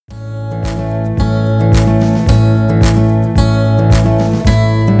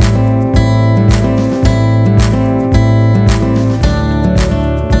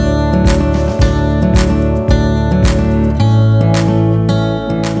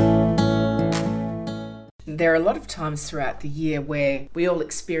There are a lot of times throughout the year where we all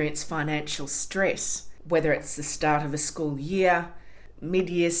experience financial stress, whether it's the start of a school year,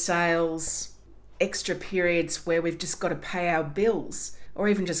 mid-year sales, extra periods where we've just got to pay our bills, or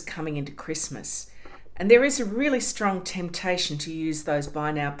even just coming into Christmas. And there is a really strong temptation to use those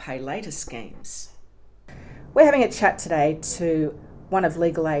buy now, pay later schemes. We're having a chat today to one of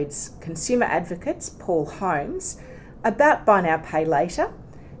Legal Aid's consumer advocates, Paul Holmes, about buy now, pay later,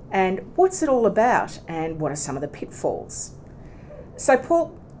 and what's it all about and what are some of the pitfalls. So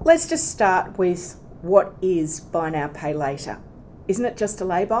Paul, let's just start with what is buy now, pay later. Isn't it just a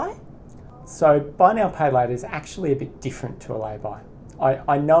lay-by? So buy now, pay later is actually a bit different to a lay-by.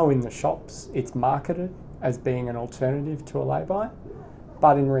 I know in the shops it's marketed as being an alternative to a lay-by,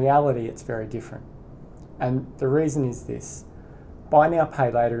 but in reality it's very different. And the reason is this: buy now, pay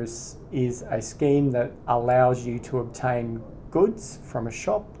later is a scheme that allows you to obtain goods from a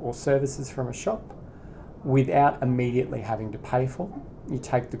shop or services from a shop without immediately having to pay for them. You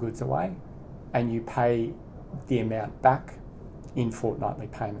take the goods away and you pay the amount back in fortnightly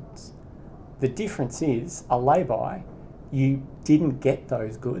payments. The difference is, a lay-by, you didn't get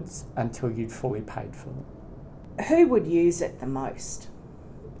those goods until you'd fully paid for them. Who would use it the most?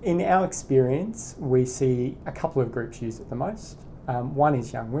 In our experience, we see a couple of groups use it the most. One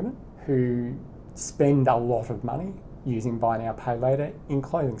is young women who spend a lot of money using buy now, pay later in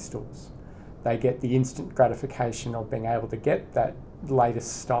clothing stores. They get the instant gratification of being able to get that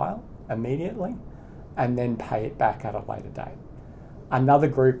latest style immediately and then pay it back at a later date. Another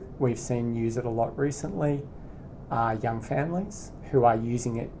group we've seen use it a lot recently are young families who are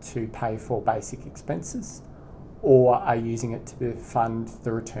using it to pay for basic expenses or are using it to fund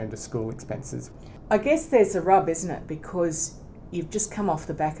the return to school expenses. I guess there's a rub, isn't it? Because you've just come off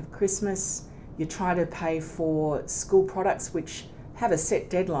the back of Christmas, you're trying to pay for school products which have a set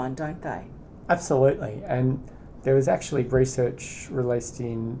deadline, don't they? Absolutely. And there was actually research released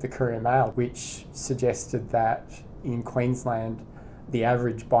in the Courier Mail which suggested that in Queensland, the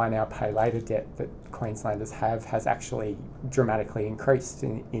average buy now, pay later debt that Queenslanders have has actually dramatically increased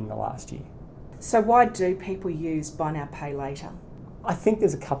in the last year. So why do people use buy now, pay later? I think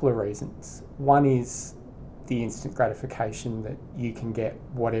there's a couple of reasons. One is the instant gratification that you can get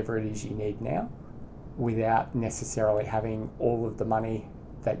whatever it is you need now without necessarily having all of the money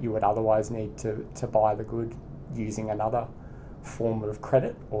that you would otherwise need to buy the good using another form of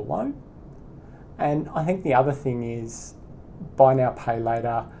credit or loan. And I think the other thing is buy now, pay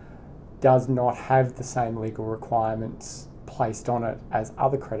later does not have the same legal requirements placed on it as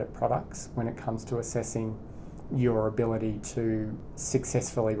other credit products when it comes to assessing your ability to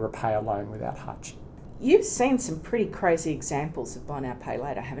successfully repay a loan without hardship. You've seen some pretty crazy examples of buy now, pay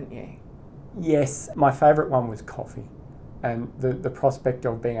later, haven't you? Yes, my favourite one was coffee. And the prospect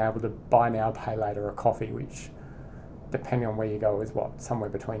of being able to buy now, pay later a coffee, which, depending on where you go, is somewhere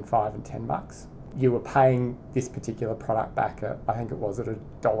between $5 and $10. You were paying this particular product back at, I think it was at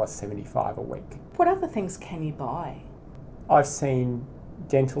 $1.75 a week. What other things can you buy? I've seen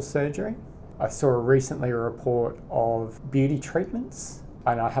dental surgery. I saw recently a report of beauty treatments,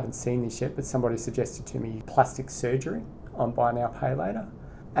 and I haven't seen this yet, but somebody suggested to me plastic surgery on buy now, pay later.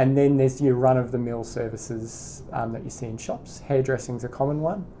 And then there's your run-of-the-mill services that you see in shops. Hairdressing's a common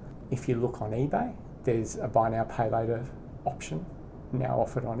one. If you look on eBay, there's a buy now, pay later option now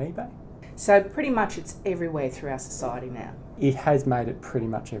offered on eBay. So pretty much it's everywhere through our society now. It has made it pretty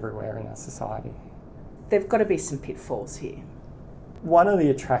much everywhere in our society. There've got to be some pitfalls here. One of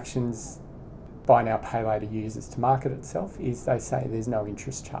the attractions buy now, pay later uses to market itself is they say there's no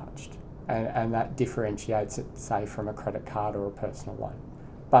interest charged. And that differentiates it, say, from a credit card or a personal loan.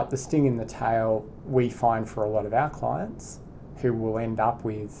 But the sting in the tail we find for a lot of our clients who will end up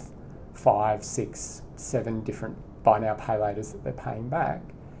with 5, 6, 7 different buy now, pay laters that they're paying back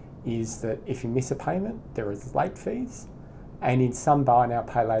is that if you miss a payment, there is late fees. And in some buy now,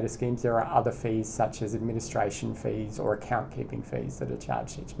 pay later schemes, there are other fees such as administration fees or account keeping fees that are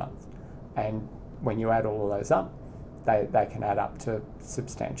charged each month. And when you add all of those up, they can add up to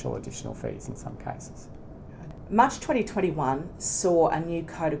substantial additional fees in some cases. March 2021 saw a new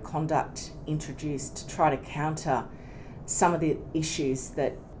code of conduct introduced to try to counter some of the issues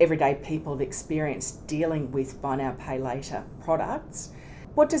that everyday people have experienced dealing with buy now, pay later products.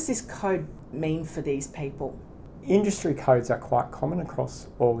 What does this code mean for these people? Industry codes are quite common across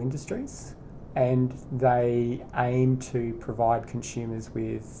all industries, and they aim to provide consumers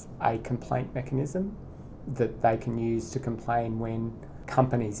with a complaint mechanism that they can use to complain when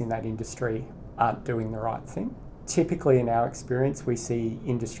companies in that industry aren't doing the right thing. Typically, in our experience, we see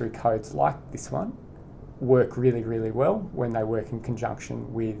industry codes like this one work really, really well when they work in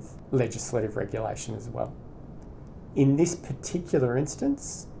conjunction with legislative regulation as well. In this particular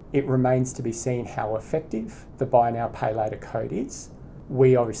instance, it remains to be seen how effective the Buy Now Pay Later code is.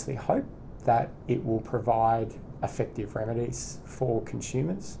 We obviously hope that it will provide effective remedies for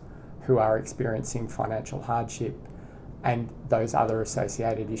consumers who are experiencing financial hardship and those other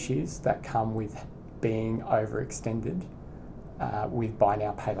associated issues that come with being overextended with Buy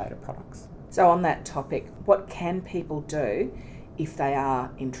Now Pay Later products. So on that topic, what can people do if they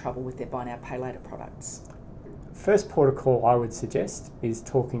are in trouble with their Buy Now Pay Later products? First port of call I would suggest is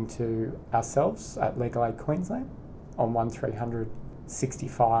talking to ourselves at Legal Aid Queensland on 1300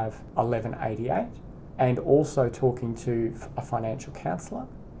 65 1188, and also talking to a financial counsellor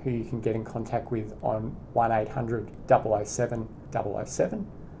who you can get in contact with on 1800 007 007,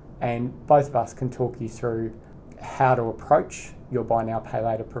 and both of us can talk you through how to approach your Buy Now Pay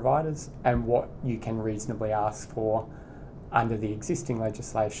Later providers and what you can reasonably ask for under the existing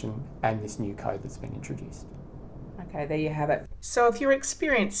legislation and this new code that's been introduced. Okay, there you have it. So if you're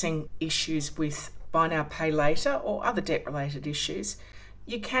experiencing issues with Buy Now Pay Later or other debt-related issues,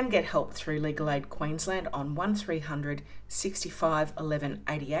 you can get help through Legal Aid Queensland on 1300 65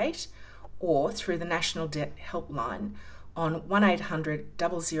 1188 or through the National Debt Helpline on 1800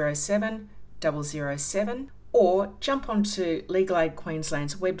 007 007, or jump onto Legal Aid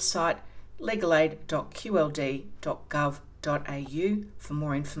Queensland's website legalaid.qld.gov.au for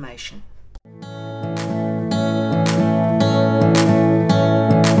more information.